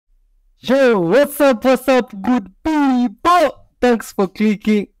Yo, what's up, good people? Thanks for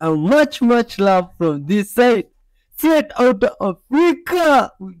clicking and much love from this side. Straight out of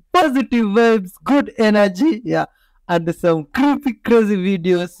Africa with positive vibes, good energy, yeah, and some creepy, crazy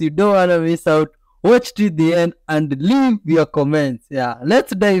videos you don't wanna miss out. Watch to the end and leave your comments, yeah.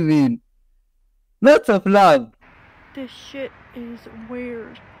 Let's dive in. Lots of love. This shit is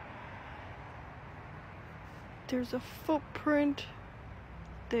weird. There's a footprint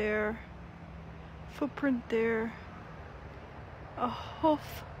there. Footprint there. A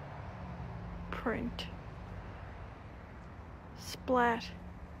hoof print. Splat.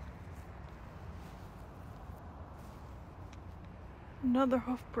 Another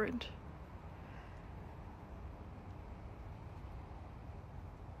hoof print.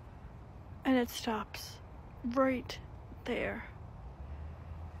 And it stops right there.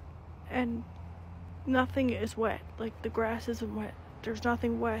 And nothing is wet. Like, the grass isn't wet. There's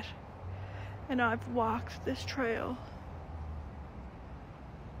nothing wet. And I've walked this trail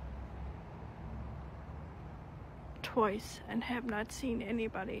twice and have not seen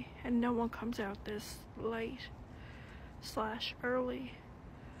anybody. And no one comes out this late / early.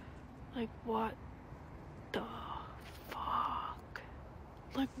 Like, what the fuck?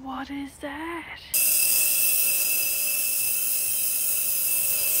 Like, what is that?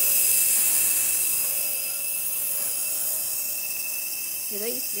 You know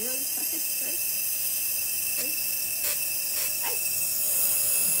this fucking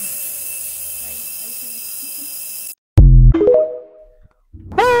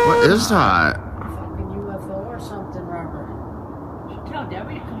What is that? Fucking UFO or something, Robert. You should tell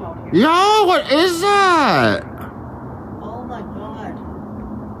Debbie to come out here. Yo, what is that? Oh my god.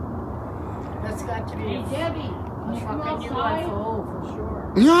 That's got to be a Debbie, fucking UFO for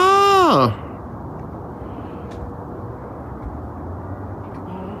sure. Yeah.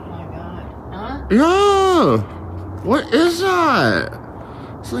 Oh my god. Huh? Yeah. What is that?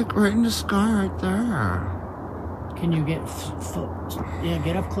 It's like right in the sky right there. Can you get yeah,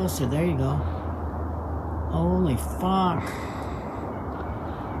 get up closer. There you go. Holy fuck.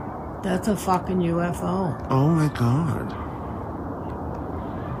 That's a fucking UFO. Oh my god.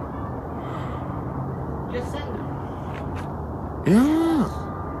 Just saying. Yeah.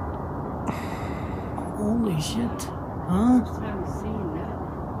 Holy shit. Huh?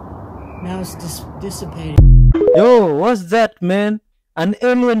 Now it's dissipating. Yo, what's that, man? An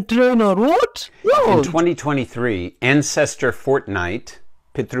alien train or what? Yo. In 2023, Ancestor Fortnight,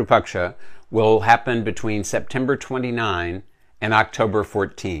 Pitru Paksha, will happen between September 29 and October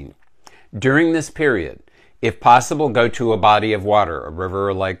 14. During this period, if possible, go to a body of water, a river,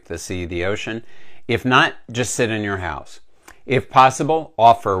 a lake, the sea, the ocean. If not, just sit in your house. If possible,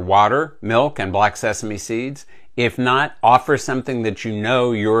 offer water, milk, and black sesame seeds. If not, offer something that you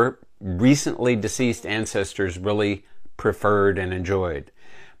know your recently deceased ancestors really preferred and enjoyed.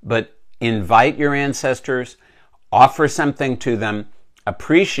 But invite your ancestors, offer something to them,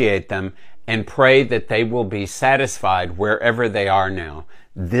 appreciate them, and pray that they will be satisfied wherever they are now.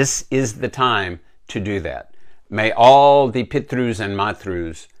 This is the time to do that. May all the Pitrus and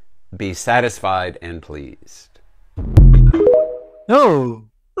Matrus be satisfied and pleased. Yo,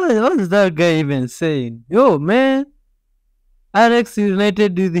 what is that guy even saying? Yo, man. Alex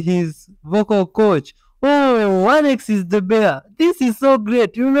united with his vocal coach. Oh, Alex is the bear. This is so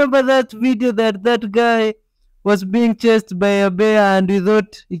great. You remember that video that guy was being chased by a bear and we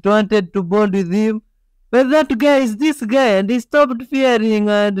thought it wanted to bond with him? But that guy is this guy and he stopped fearing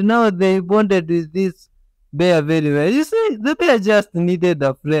and now they bonded with this bear very well. You see, the bear just needed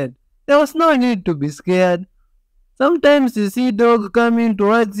a friend. There was no need to be scared. Sometimes you see dog coming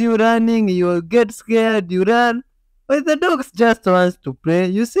towards you running, you get scared, you run. But the dog just wants to play,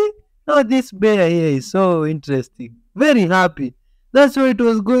 you see? Now this bear here is so interesting. Very happy. That's why it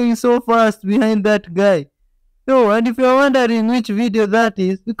was going so fast behind that guy. So, and if you're wondering which video that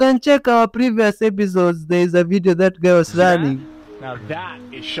is, you can check our previous episodes. There is a video that guy was running. Now that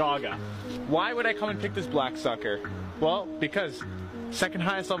is Shaga. Why would I come and pick this black sucker? Well, because second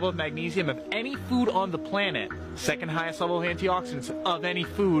highest level of magnesium of any food on the planet. Second highest level of antioxidants of any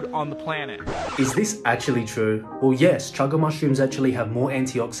food on the planet. Is this actually true? Well, yes, chaga mushrooms actually have more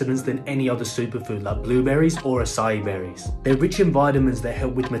antioxidants than any other superfood like blueberries or acai berries. They're rich in vitamins that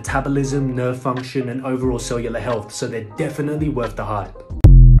help with metabolism, nerve function, and overall cellular health, so they're definitely worth the hype.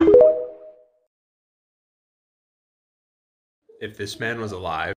 If this man was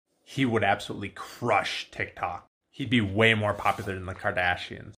alive, he would absolutely crush TikTok. He'd be way more popular than the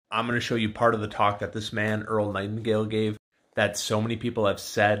Kardashians. I'm going to show you part of the talk that this man, Earl Nightingale, gave that so many people have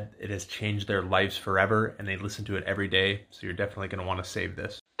said it has changed their lives forever, and they listen to it every day, so you're definitely going to want to save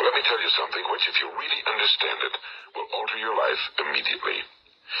this. Let me tell you understand it will alter your life immediately.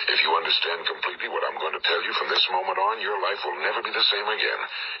 If you understand completely what I'm going to tell you from this moment on, your life will never be the same again.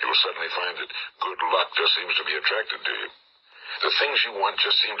 You will suddenly find that good luck just seems to be attracted to you. The things you want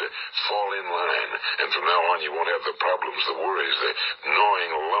just seem to fall in line, and from now on you won't have the problems, the worries, the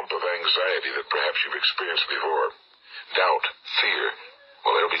gnawing lump of anxiety that perhaps you've experienced before. Doubt, fear,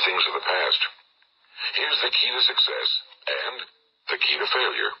 well, they'll be things of the past. Here's the key to success and the key to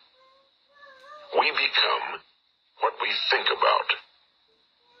failure. We become what we think about.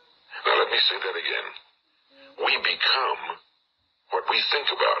 Now let me say that again. We become what we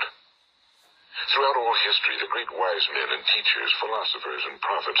think about. Throughout all history, the great wise men and teachers, philosophers and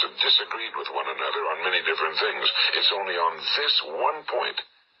prophets have disagreed with one another on many different things. It's only on this one point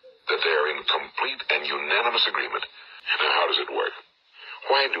that they are in complete and unanimous agreement. Now, how does it work?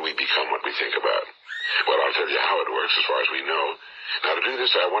 Why do we become what we think about? Well, I'll tell you how it works as far as we know. Now, to do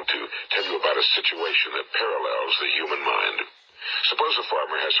this, I want to tell you about a situation that parallels the human mind. Suppose a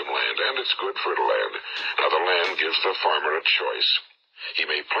farmer has some land, and it's good fertile land. Now, the land gives the farmer a choice. He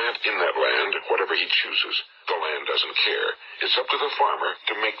may plant in that land whatever he chooses. The land doesn't care. It's up to the farmer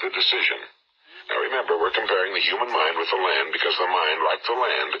to make the decision. Now, remember, we're comparing the human mind with the land because the mind, like the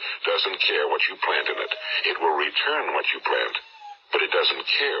land, doesn't care what you plant in it. It will return what you plant, but it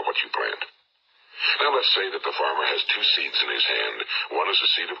doesn't care what you plant. Now, let's say that the farmer has two seeds in his hand. One is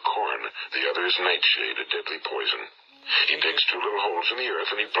a seed of corn. The other is nightshade, a deadly poison. He digs two little holes in the earth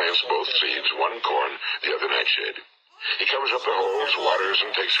and he plants both seeds, one corn, the other nightshade. He covers up the holes, waters,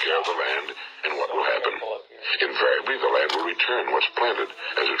 and takes care of the land, and what will happen? Invariably, the land will return what's planted.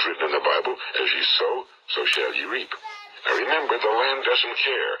 As it's written in the Bible, as ye sow, so shall ye reap. Now remember, the land doesn't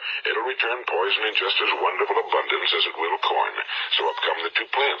care. It'll return poison in just as wonderful abundance as it will corn. So up come the two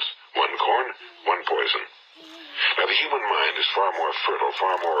plants, one corn, one poison. Now, the human mind is far more fertile,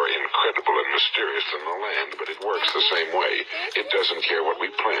 far more incredible and mysterious than the land, but it works the same way. It doesn't care what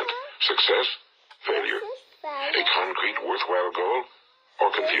we plant. Success, failure. A concrete, worthwhile goal, or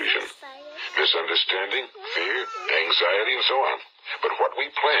confusion. Misunderstanding, fear, anxiety, and so on. But what we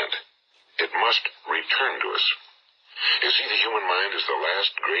plant, it must return to us. You see, the human mind is the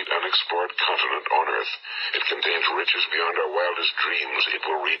last great unexplored continent on Earth. It contains riches beyond our wildest dreams. It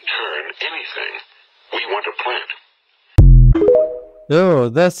will return anything we want to plant. Oh,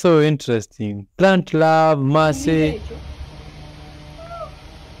 that's so interesting. Plant love, mercy.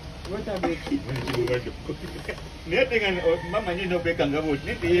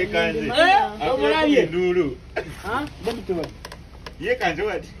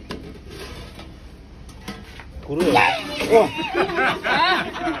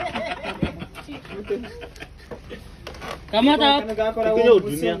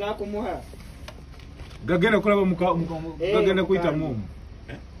 Gagenda kulaba gagenda kuyita mumu.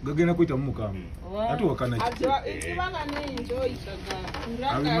 Gagenda kuyita mumu kamu. Ate wakana ki.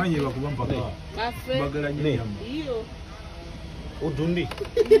 Abimanye bakuba mpaka. Bagala nyine. Odundi.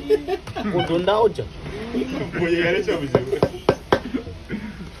 Odunda oja. Boye yale chabuzibu.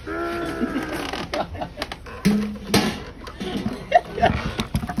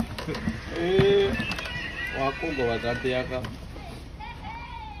 Wakongo watatu yaka.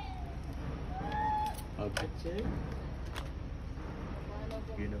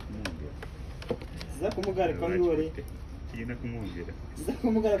 Zakumugara kangore. Kina kumongera.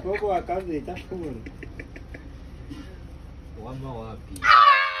 Zakumugara koko wakaze itakumure. Wama wapi?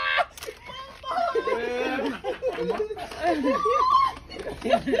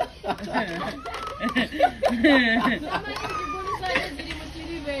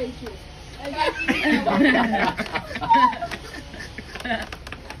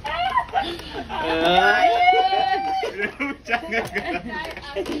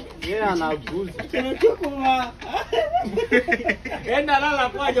 Yeah, anaguza. Tunachukua. Enda lala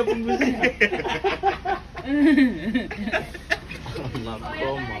kwaje pumzika.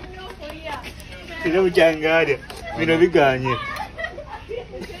 Nakoma. Tino uchanganya. Bino biganye.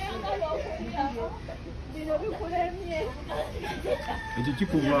 Bino bikulemye. Iki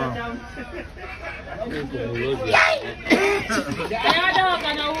kikuva. Ayada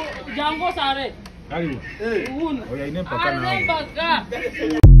kana jango sare.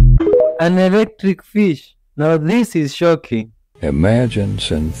 An electric fish. Now this is shocking. Imagine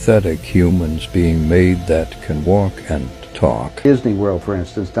synthetic humans being made that can walk and talk. Disney World, for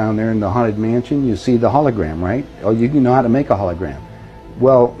instance, down there in the Haunted Mansion, you see the hologram, right? Oh, you know how to make a hologram.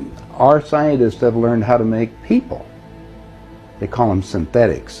 Well, our scientists have learned how to make people. They call them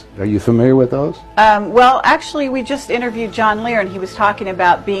synthetics. Are you familiar with those? Well, actually, we just interviewed John Lear, and he was talking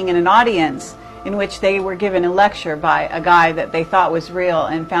about being in an audience in which they were given a lecture by a guy that they thought was real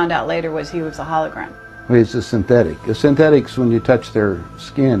and found out later he was a hologram. Well, it's a synthetic. The synthetics, when you touch their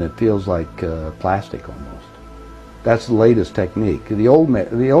skin, it feels like plastic almost. That's the latest technique. The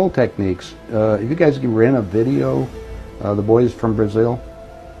old techniques, if you guys can rent a video, the boys from Brazil,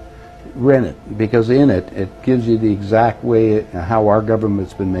 rent it, because in it, it gives you the exact way how our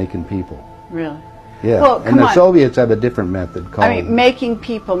government's been making people. Really? Yeah, well, and the Soviets have a different method called... I mean, making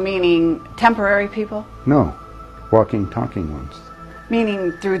people meaning temporary people? No, walking, talking ones.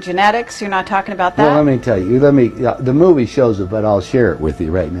 Meaning through genetics? You're not talking about that? Well, let me tell you. The movie shows it, but I'll share it with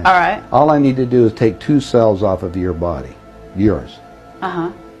you right now. All right. All I need to do is take 2 cells off of your body, yours.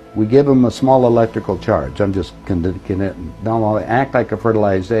 Uh-huh. We give them a small electrical charge. I'm just now act like a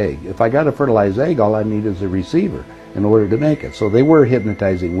fertilized egg. If I got a fertilized egg, all I need is a receiver in order to make it. So they were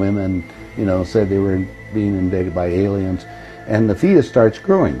hypnotizing women, said they were being invaded by aliens. And the fetus starts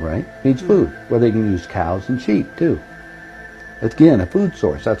growing, right? Needs food. Well, they can use cows and sheep, too. Again, a food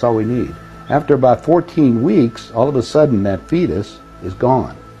source. That's all we need. After about 14 weeks, all of a sudden, that fetus is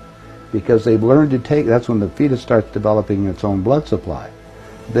gone. Because they've learned to take, that's when the fetus starts developing its own blood supply.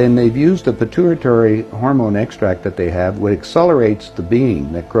 Then they've used a pituitary hormone extract that they have, which accelerates the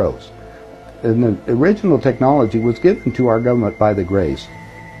being that grows. And the original technology was given to our government by the Greys.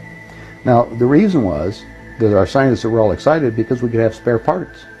 Now, the reason was that our scientists were all excited because we could have spare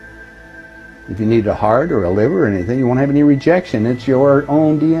parts. If you need a heart or a liver or anything, you won't have any rejection. It's your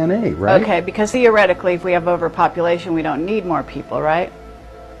own DNA, right? Okay, because theoretically, if we have overpopulation, we don't need more people, right?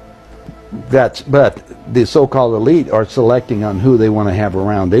 But the so-called elite are selecting on who they want to have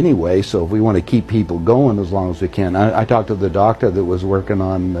around anyway, so if we want to keep people going as long as we can. I talked to the doctor that was working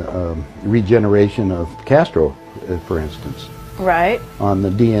on regeneration of Castro, for instance. Right. On the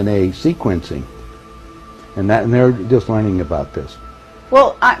DNA sequencing. And they're just learning about this.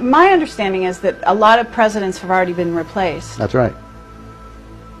 Well, my understanding is that a lot of presidents have already been replaced. That's right.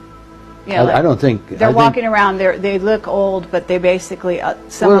 Yeah, I don't think... They're walking around, they look old, but they basically,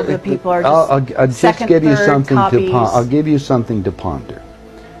 some of the people are just I'll second, just give you third something copies. I'll give you something to ponder.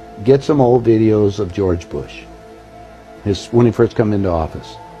 Get some old videos of George Bush, when he first came into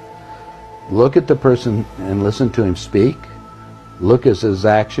office. Look at the person and listen to him speak. Look at his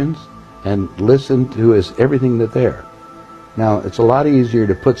actions and listen to everything that's there. Now, it's a lot easier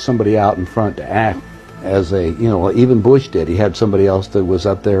to put somebody out in front to act as even Bush did. He had somebody else that was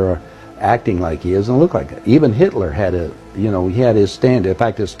up there acting like he is and look like it. Even Hitler had he had his stand. In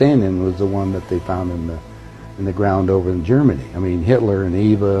fact, his stand-in was the one that they found in the ground over in Germany. I mean, Hitler and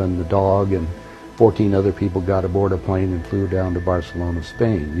Eva and the dog and 14 other people got aboard a plane and flew down to Barcelona,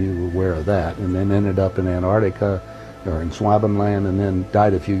 Spain. You were aware of that. And then ended up in Antarctica or in Swabenland and then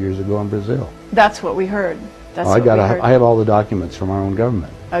died a few years ago in Brazil. That's what we heard. That's I have all the documents from our own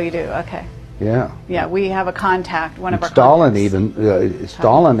government. Oh, you do? Okay. Yeah. Yeah, we have a contact, one of our Stalin contacts.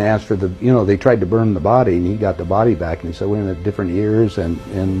 Stalin asked for they tried to burn the body and he got the body back and he said, we had different ears and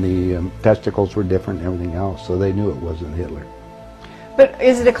the testicles were different and everything else, so they knew it wasn't Hitler. But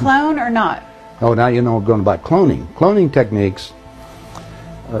is it a clone or not? Oh, now you know we're going about cloning. Cloning techniques,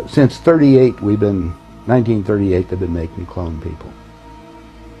 since 1938 they've been making clone people.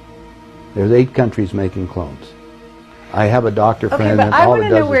 There's 8 countries making clones. I have a doctor friend and all it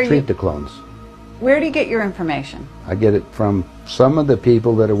does is treat the clones. Where do you get your information? I get it from some of the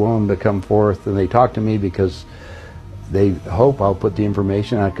people that are willing to come forth, and they talk to me because they hope I'll put the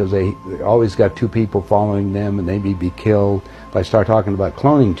information out because they always got 2 people following them and they may be killed. If I start talking about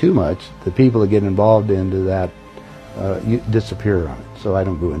cloning too much, the people that get involved into that disappear on it. So I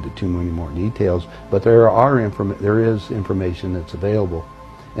don't go into too many more details, but there is information that's available.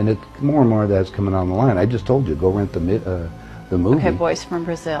 And more and more of that's coming on the line. I just told you, go rent the movie. Okay, Boys from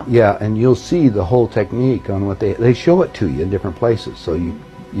Brazil. Yeah, and you'll see the whole technique on what they show it to you in different places, so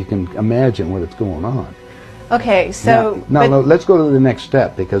you can imagine what it's going on. Okay, so... Now let's go to the next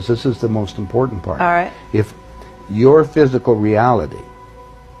step, because this is the most important part. All right. If your physical reality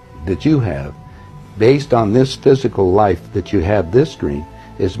that you have, based on this physical life that you have this screen,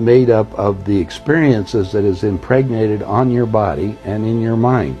 is made up of the experiences that is impregnated on your body and in your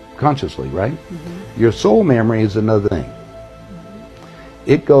mind, consciously, right? Mm-hmm. Your soul memory is another thing. Mm-hmm.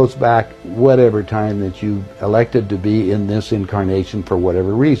 It goes back whatever time that you elected to be in this incarnation for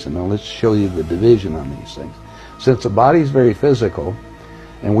whatever reason. Now let's show you the division on these things. Since the body is very physical,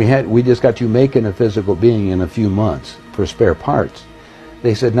 and we just got you making a physical being in a few months for spare parts,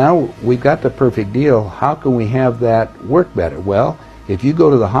 they said, now we've got the perfect deal. How can we have that work better? Well, if you go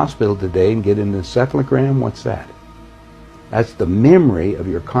to the hospital today and get an encephalogram, what's that? That's the memory of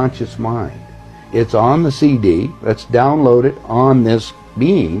your conscious mind. It's on the CD. Let's download it on this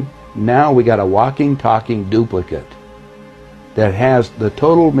being, Now we got a walking, talking duplicate that has the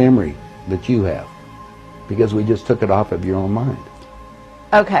total memory that you have because we just took it off of your own mind.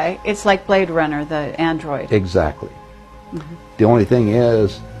 Okay, it's like Blade Runner, the android. Exactly. The only thing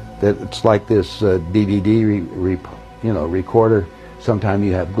is that it's like this DVD recorder. Sometimes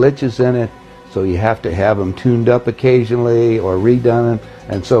you have glitches in it, so you have to have them tuned up occasionally or redone.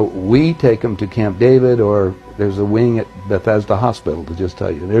 And so we take them to Camp David, or there's a wing at Bethesda Hospital to just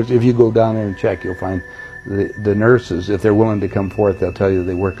tell you. If you go down there and check, you'll find the nurses, if they're willing to come forth, they'll tell you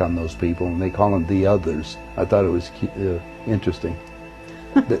they work on those people, and they call them the others. I thought it was interesting.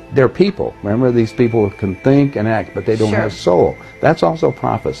 They're people. Remember, these people can think and act, but they don't have soul. That's also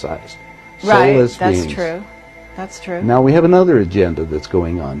prophesized. Right, Soulless that's beings. true. That's true. Now we have another agenda that's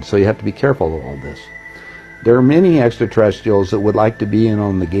going on, so you have to be careful of all this. There are many extraterrestrials that would like to be in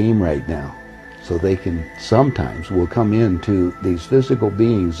on the game right now, so they can sometimes will come into these physical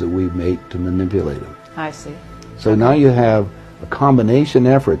beings that we've made to manipulate them. I see. So now you have a combination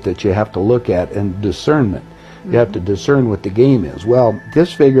effort that you have to look at, and discernment. You have to discern what the game is. Well,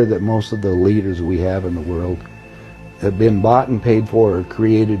 just figure that most of the leaders we have in the world have been bought and paid for or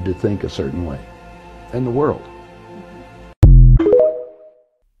created to think a certain way in the world.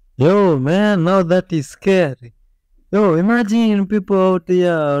 Yo, man, now that is scary. Yo, imagine people out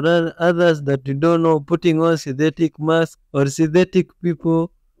here or others that you don't know putting on synthetic masks or synthetic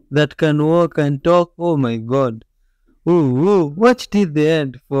people that can walk and talk. Oh my God. Ooh, watch till the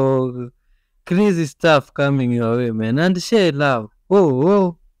end for crazy stuff coming your way, man. And share love.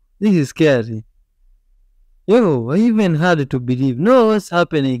 Oh, this is scary. Yo, I even hard to believe. No, what's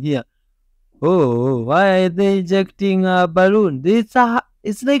happening here? Oh, why are they ejecting a balloon?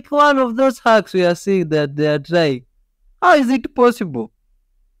 It's like one of those hacks we are seeing that they are trying. How is it possible?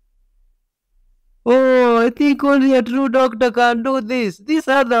 Oh, I think only a true doctor can do this. These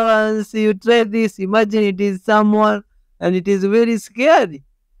other ones, you try this, imagine it is someone, and it is very scary.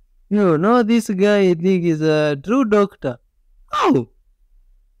 No, this guy I think is a true doctor.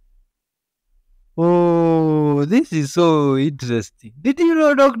 Oh, this is so interesting. Did you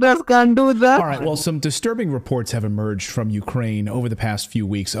know doctors can do that? All right, well, some disturbing reports have emerged from Ukraine over the past few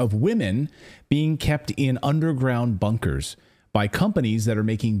weeks of women being kept in underground bunkers by companies that are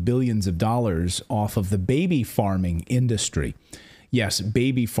making billions of dollars off of the baby farming industry. Yes,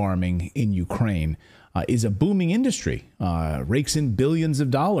 baby farming in Ukraine is a booming industry, rakes in billions of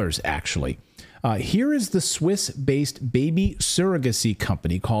dollars, actually. Here is the Swiss-based baby surrogacy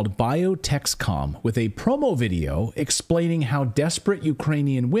company called Biotexcom with a promo video explaining how desperate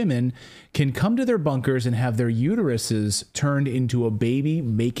Ukrainian women can come to their bunkers and have their uteruses turned into a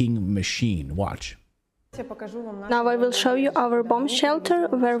baby-making machine. Watch. Now I will show you our bomb shelter,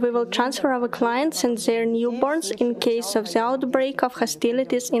 where we will transfer our clients and their newborns in case of the outbreak of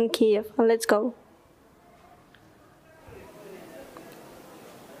hostilities in Kiev. Let's go.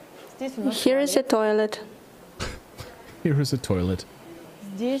 Here is a toilet. Here is a toilet.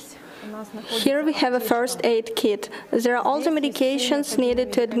 Here we have a first aid kit. There are all the medications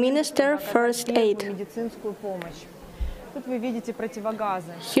needed to administer first aid.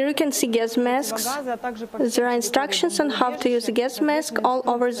 Here you can see gas masks. There are instructions on how to use a gas mask all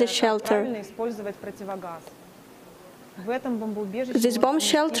over the shelter. This bomb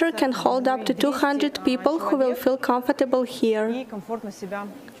shelter can hold up to 200 people who will feel comfortable here.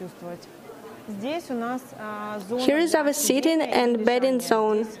 Here is our sitting and bedding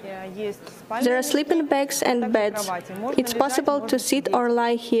zone. There are sleeping bags and beds. It's possible to sit or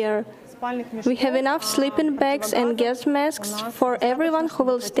lie here. We have enough sleeping bags and gas masks for everyone who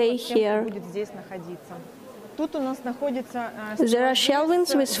will stay here. There are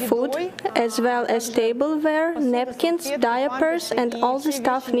shelvings with food, as well as tableware, napkins, diapers, and all the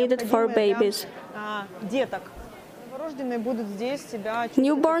stuff needed for babies.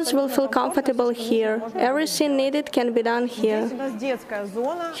 Newborns will feel comfortable here. Everything needed can be done here.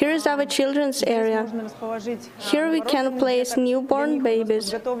 Here is our children's area. Here we can place newborn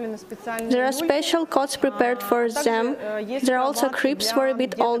babies. There are special cots prepared for them. There are also cribs for a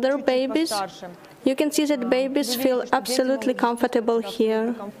bit older babies. You can see that babies feel absolutely comfortable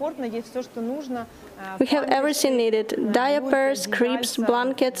here. We have everything needed: diapers, cribs,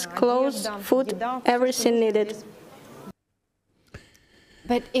 blankets, clothes, food, everything needed.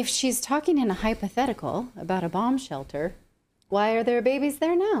 But if she's talking in a hypothetical about a bomb shelter, why are there babies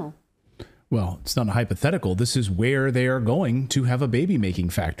there now? Well, it's not a hypothetical. This is where they are going to have a baby-making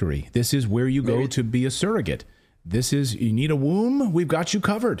factory. This is where you go to be a surrogate. This is, you need a womb, we've got you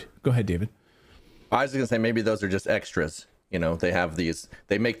covered. Go ahead, David. I was going to say maybe those are just extras You know, they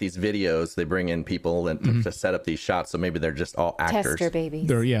make these videos, they bring in people and to set up these shots. So maybe they're just all actors. Tester babies.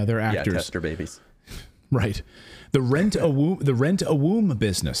 They're actors. Yeah, tester babies. Right. The rent a womb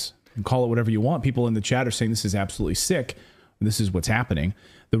business. And call it whatever you want. People in the chat are saying this is absolutely sick. This is what's happening.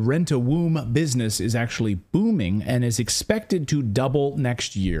 The rent a womb business is actually booming and is expected to double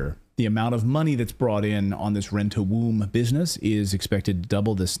next year. The amount of money that's brought in on this rent a womb business is expected to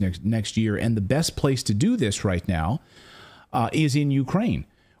double this next year. And the best place to do this right now is in Ukraine,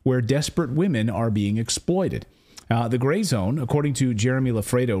 where desperate women are being exploited. The Gray Zone, according to Jeremy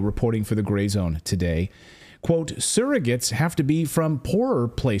Lafredo reporting for the Gray Zone today, quote, surrogates have to be from poorer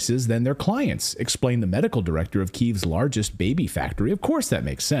places than their clients, explained the medical director of Kyiv's largest baby factory. Of course, that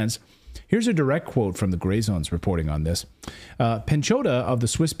makes sense. Here's a direct quote from the Gray Zone's reporting on this. Penchoda of the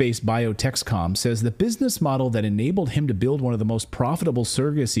Swiss-based Biotexcom says the business model that enabled him to build one of the most profitable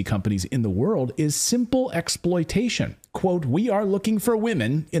surrogacy companies in the world is simple exploitation. Quote, we are looking for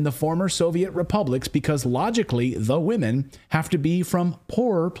women in the former Soviet republics because logically the women have to be from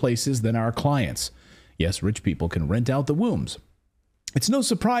poorer places than our clients. Yes, rich people can rent out the wombs. It's no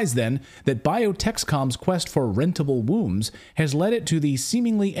surprise, then, that Biotexcom's quest for rentable wombs has led it to the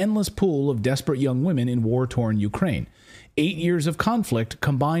seemingly endless pool of desperate young women in war-torn Ukraine. 8 years of conflict,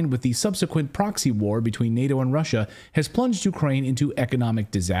 combined with the subsequent proxy war between NATO and Russia, has plunged Ukraine into economic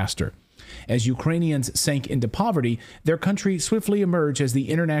disaster. As Ukrainians sank into poverty, their country swiftly emerged as the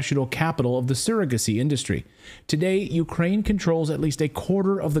international capital of the surrogacy industry. Today, Ukraine controls at least a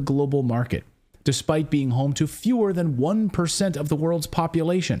quarter of the global market, despite being home to fewer than 1% of the world's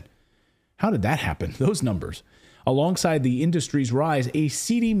population. How did that happen? Those numbers. Alongside the industry's rise, a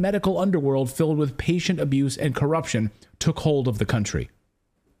seedy medical underworld filled with patient abuse and corruption took hold of the country.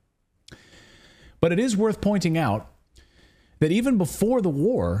 But it is worth pointing out that even before the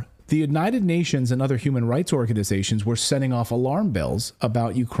war, the United Nations and other human rights organizations were setting off alarm bells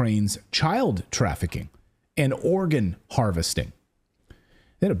about Ukraine's child trafficking and organ harvesting.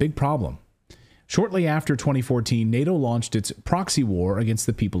 They had a big problem. Shortly after 2014, NATO launched its proxy war against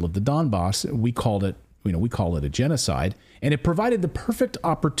the people of the Donbass. We call it a genocide, and it provided the perfect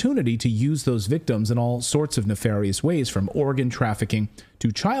opportunity to use those victims in all sorts of nefarious ways, from organ trafficking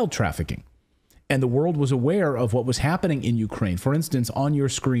to child trafficking. And the world was aware of what was happening in Ukraine. For instance, on your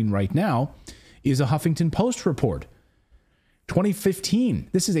screen right now is a Huffington Post report. 2015.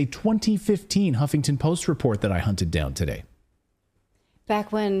 This is a 2015 Huffington Post report that I hunted down today.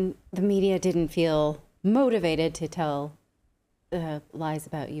 Back when the media didn't feel motivated to tell lies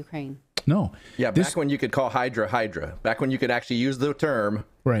about Ukraine. No. Yeah, back when you could call Hydra Hydra. Back when you could actually use the term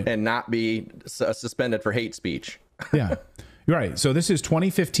and not be suspended for hate speech. Yeah, you're right. So this is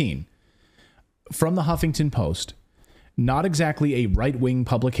 2015 from the Huffington Post. Not exactly a right-wing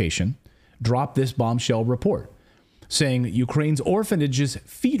publication. Dropped this bombshell report saying Ukraine's orphanages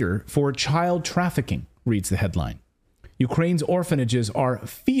feeder for child trafficking, reads the headline. Ukraine's orphanages are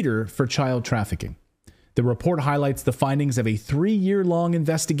feeder for child trafficking. The report highlights the findings of a 3-year-long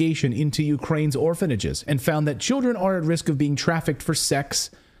investigation into Ukraine's orphanages and found that children are at risk of being trafficked for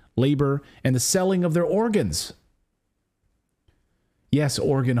sex, labor, and the selling of their organs. Yes,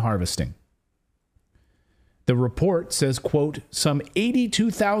 organ harvesting. The report says, quote, some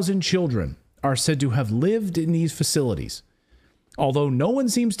 82,000 children are said to have lived in these facilities, although no one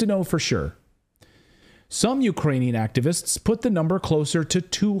seems to know for sure. Some Ukrainian activists put the number closer to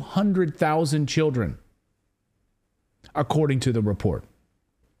 200,000 children, according to the report.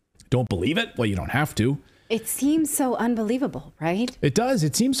 Don't believe it? Well, you don't have to. It seems so unbelievable, right? It does.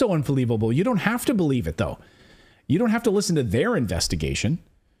 It seems so unbelievable. You don't have to believe it, though. You don't have to listen to their investigation.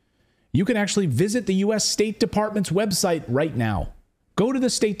 You can actually visit the U.S. State Department's website right now. Go to the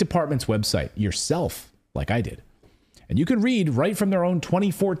State Department's website yourself, like I did. And you can read right from their own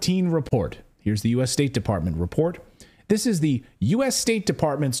 2014 report. Here's the U.S. State Department report. This is the U.S. State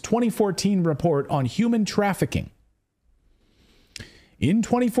Department's 2014 report on human trafficking. In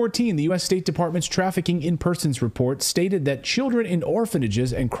 2014, the U.S. State Department's Trafficking in Persons report stated that children in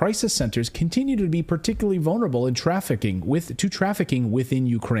orphanages and crisis centers continue to be particularly vulnerable in trafficking within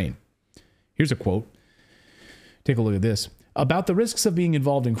Ukraine. Here's a quote. Take a look at this. About the risks of being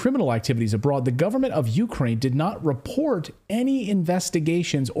involved in criminal activities abroad, the government of Ukraine did not report any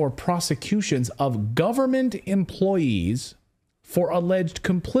investigations or prosecutions of government employees for alleged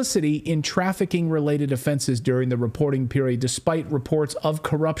complicity in trafficking-related offenses during the reporting period, despite reports of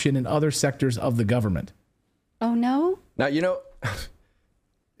corruption in other sectors of the government. Oh, no? Now, you know,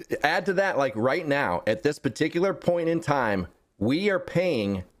 add to that, like right now, at this particular point in time, we are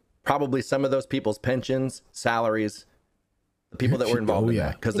paying probably some of those people's pensions, salaries, The people that were involved in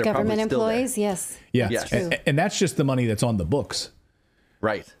that, because The they're government probably still there. employees, yes. Yeah, That's true. and that's just the money that's on the books.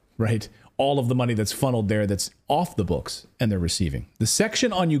 Right. Right. All of the money that's funneled there that's off the books and they're receiving. The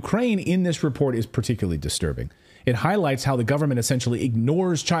section on Ukraine in this report is particularly disturbing. It highlights how the government essentially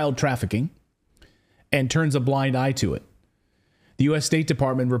ignores child trafficking and turns a blind eye to it. The U.S. State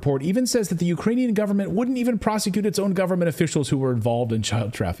Department report even says that the Ukrainian government wouldn't even prosecute its own government officials who were involved in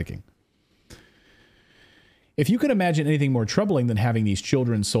child trafficking. If you could imagine anything more troubling than having these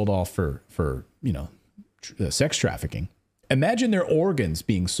children sold off for sex trafficking, imagine their organs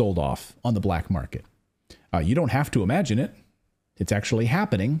being sold off on the black market. You don't have to imagine it. It's actually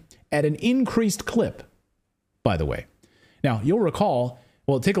happening at an increased clip, by the way. Now, you'll recall,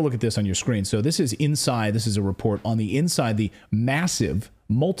 well, take a look at this on your screen. So this is inside, this is a report on the inside the massive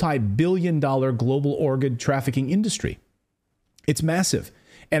multi-billion-dollar global organ trafficking industry. It's massive.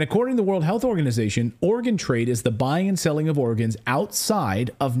 And according to the World Health Organization, organ trade is the buying and selling of organs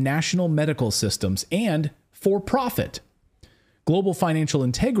outside of national medical systems and for profit. Global Financial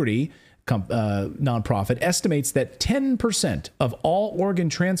Integrity nonprofit estimates that 10% of all organ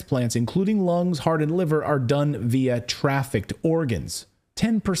transplants, including lungs, heart, and liver, are done via trafficked organs.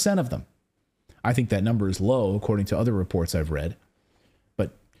 10% of them. I think that number is low, according to other reports I've read.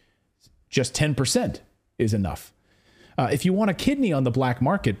 But just 10% is enough. If you want a kidney on the black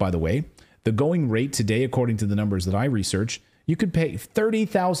market, by the way, the going rate today, according to the numbers that I researched, you could pay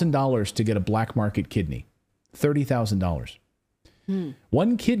 $30,000 to get a black market kidney. $30,000.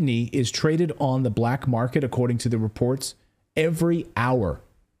 One kidney is traded on the black market, according to the reports, every hour.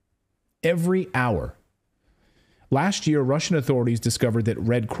 Every hour. Last year, Russian authorities discovered that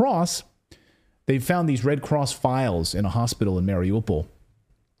Red Cross, they found these Red Cross files in a hospital in Mariupol.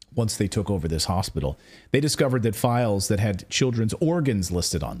 Once they took over this hospital, they discovered that files that had children's organs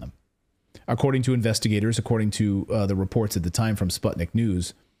listed on them. According to investigators, according to the reports at the time from Sputnik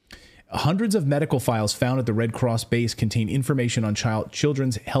News, hundreds of medical files found at the Red Cross base contain information on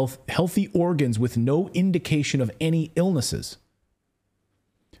children's healthy organs with no indication of any illnesses.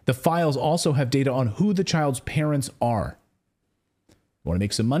 The files also have data on who the child's parents are. Want to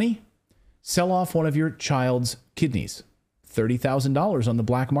make some money? Sell off one of your child's kidneys. $30,000 on the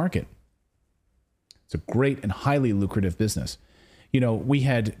black market. It's a great and highly lucrative business. You know, we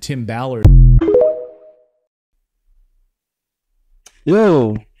had Tim Ballard.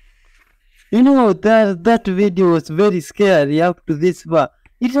 Yo, you know that video was very scary up to this far.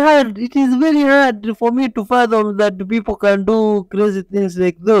 It is very hard for me to fathom that people can do crazy things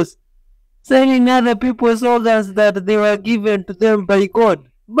like those. Selling other people's organs that they were given to them by God.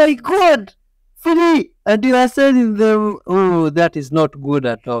 By God! Free! And you are selling them. Oh, that is not good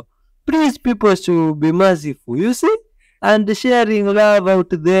at all. Please, people should be merciful, you see? And sharing love out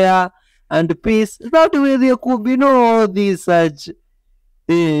there and peace. That way there could be no these such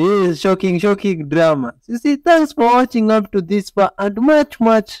shocking dramas. You see, thanks for watching up to this part and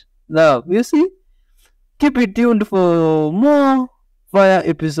much love. You see? Keep it tuned for more fire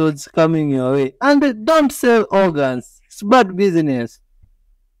episodes coming your way. And don't sell organs. It's bad business.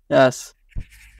 Yes.